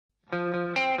My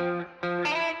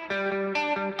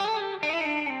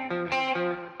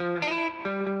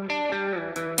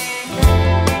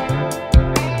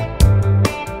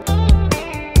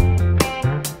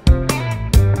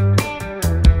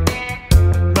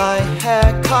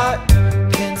haircut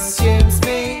consumes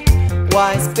me.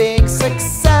 Why is being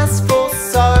successful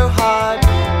so hard?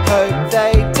 Hope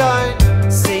they don't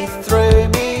see through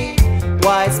me.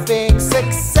 Why is being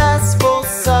successful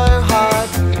so hard?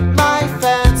 My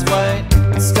fans won't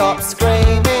stop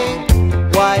screaming.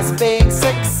 Why is being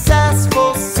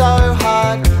successful so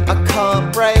hard? I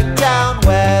can't break down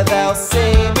where they'll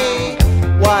see me.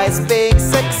 Why is being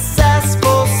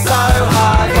successful so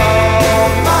hard? Call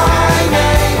my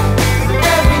name.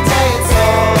 Every day it's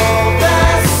all the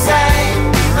same.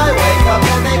 I wake up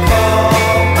and they call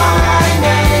my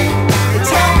name. They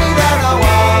tell me that I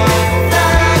won the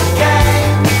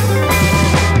game.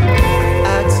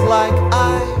 Act like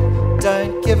I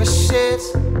don't give a shit.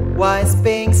 Why is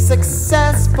being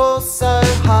successful so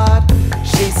hard?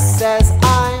 She says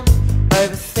I'm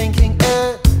overthinking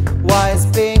it. Why is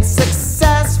being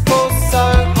successful so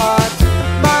hard?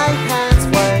 My hands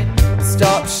won't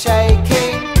stop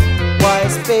shaking. Why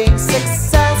is being successful